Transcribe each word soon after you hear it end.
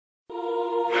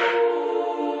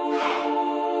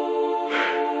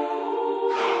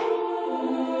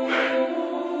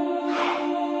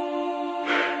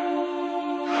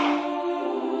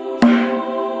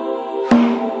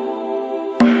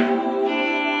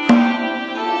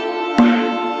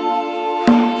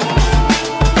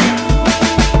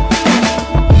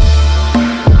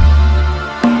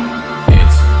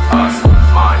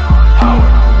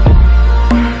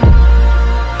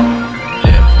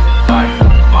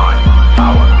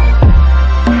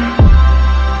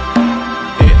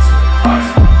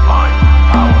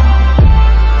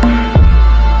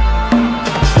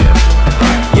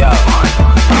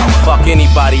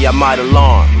might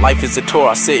alarm. Life is a tour,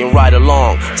 I sit and ride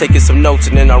along, taking some notes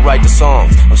and then I write the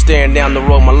songs. I'm staring down the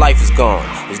road, my life is gone.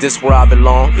 Is this where I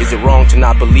belong? Is it wrong to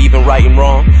not believe in right and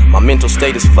wrong? My mental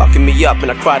state is fucking me up,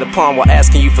 and I cried upon while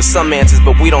asking you for some answers,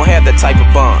 but we don't have that type of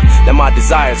bond. Now my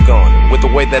desire's gone, with the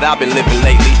way that I've been living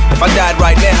lately. If I died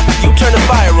right now, you turn the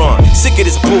fire on. Sick of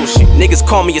this bullshit, niggas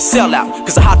call me a sellout,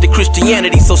 cause I hopped in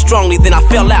Christianity so strongly then I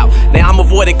fell out. Now I'm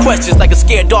avoiding questions like a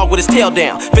scared dog with his tail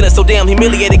down, feeling so damn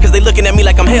humiliated cause they looking at me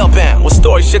like I'm hellbound. What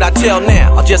story should I tell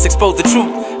now? I'll just expose the truth.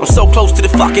 I'm so close to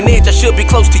the fucking edge, I should be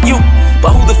close to you,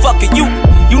 but who the fuck are you?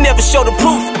 You never show the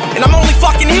proof, and I'm only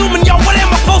fucking human, yo, what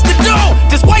am I supposed to do?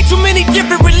 There's way too many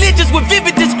different religions with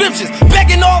vivid descriptions,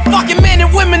 begging all fucking men and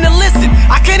women to listen.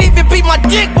 I can't even beat my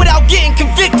dick without getting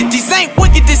convicted. These ain't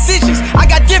wicked decisions, I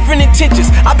got different intentions.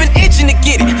 I've been itching to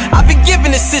get it, I've been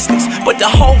giving assistance, but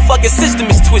the whole fucking system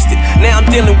is twisted. Now I'm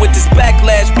dealing with this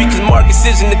backlash because Marcus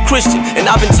isn't a Christian, and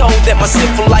I've been told that my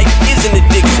sinful life is an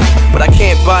addiction, but I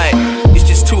can't buy it. It's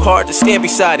just too hard to stand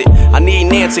beside it. I need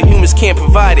an answer, humans can't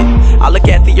provide it. I look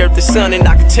at the earth, the sun, and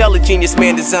I can tell a genius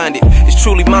man designed it. It's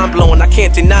truly mind-blowing, I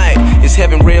can't deny it. Is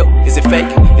heaven real? Is it fake?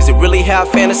 Is it really how I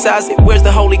fantasize it? Where's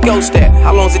the Holy Ghost at?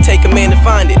 How long does it take a man to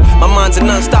find it? My mind's a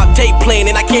non-stop tape playing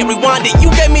and I can't rewind it.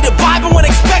 You gave me the Bible and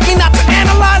expect me not to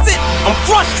analyze it? I'm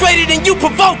frustrated and you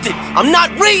provoked it. I'm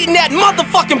not reading that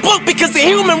motherfucking book because a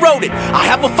human wrote it. I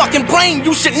have a fucking brain,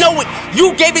 you should know it.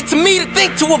 You gave it to me to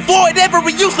think, to avoid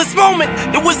every useless moment.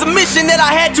 It was a mission that I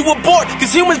had to abort,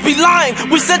 cause humans be lying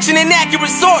with such an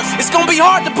inaccurate source. It's gonna be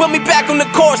hard to put me back on the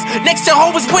course. Next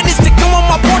Jehovah's Witness to come on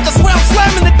my porch, I swear I'm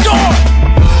slamming the door.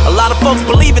 A lot of folks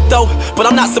believe it though, but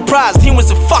I'm not surprised. Humans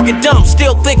are fucking dumb,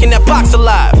 still thinking that Bach's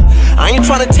alive. I ain't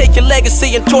trying to take your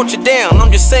legacy and torture down,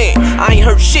 I'm just saying, I ain't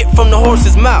heard shit from the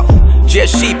horse's mouth.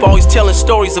 Just sheep always telling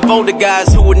stories of older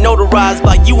guys who were notarized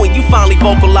by you and you finally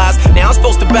vocalized. Now I'm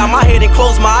supposed to bow my head and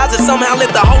close my eyes and somehow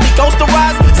let the Holy Ghost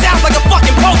arise? Sounds like a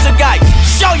fucking poltergeist.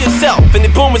 Show yourself and the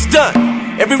boom is done.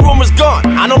 Every rumor's gone,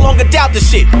 I no longer doubt the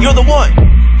shit, you're the one.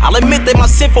 I'll admit that my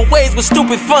sinful ways were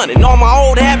stupid fun, and all my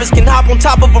old habits can hop on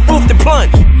top of a roof to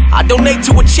plunge. I donate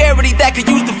to a charity that could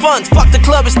use the funds. Fuck the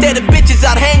club instead of bitches,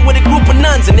 I'd hang with a group of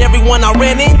nuns. And everyone I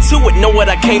ran into would know what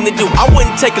I came to do. I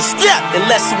wouldn't take a step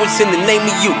unless it was in the name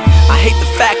of you. I hate the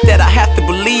fact that I have to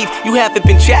believe you haven't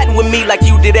been chatting with me like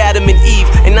you did Adam and Eve.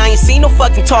 And I ain't seen no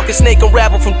fucking talking snake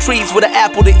unravel from trees with an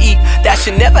apple to eat. That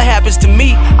shit never happens to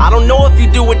me. I don't know if you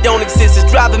do or don't exist.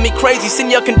 It's driving me crazy, send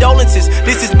your condolences.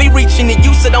 This is me reaching to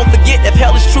you, so don't forget, if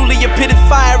hell is truly a pit of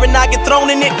fire and I get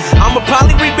thrown in it, I'ma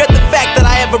probably regret the fact that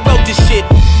I ever wrote this shit.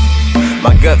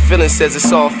 My gut feeling says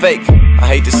it's all fake.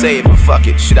 I hate to say it, but fuck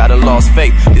it, shit, I done lost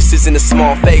faith. This isn't a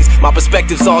small phase, my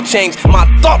perspective's all changed. My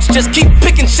thoughts just keep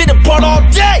picking shit apart all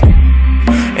day.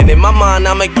 And in my mind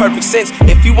I make perfect sense.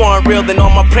 If you aren't real, then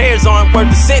all my prayers aren't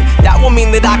worth a cent. That will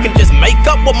mean that I can just make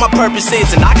up what my purpose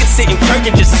is, and I can sit in church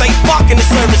and just say fuck in the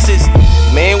services.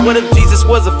 Man, what if Jesus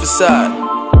was a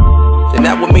facade? Then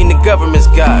that would mean the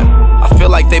government's God. I feel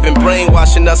like they've been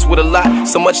brainwashing us with a lot,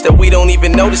 so much that we don't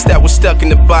even notice that we're stuck in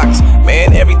the box.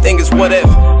 Man, everything is what if.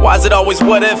 Why is it always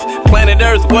what if? Planet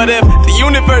Earth, what if? The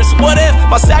universe, what if?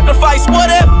 My sacrifice,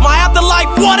 what if? My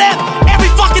afterlife, what if?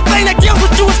 Every fucking thing that deals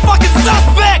with you is fucking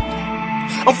suspect.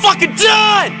 I'm fucking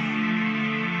done.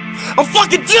 I'm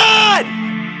fucking done.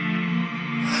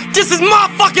 This is my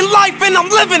fucking life and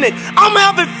I'm living it. I'm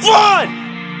having fun.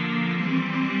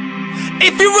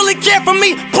 If you really care for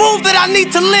me, prove that I need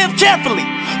to live carefully.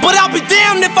 But I'll be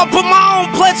damned if I put my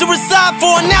own pleasure aside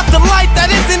for an afterlife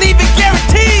that isn't even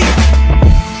guaranteed.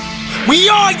 We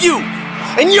are you,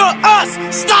 and you're us.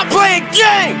 Stop playing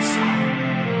games.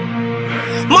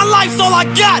 My life's all I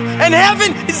got, and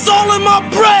heaven is all in my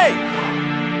brain.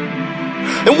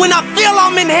 And when I feel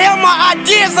I'm in hell, my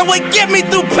ideas are what get me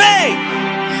through pain.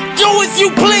 Do as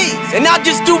you please, and I'll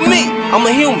just do me. I'm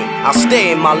a human, I'll stay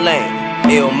in my lane.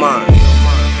 Ill mind.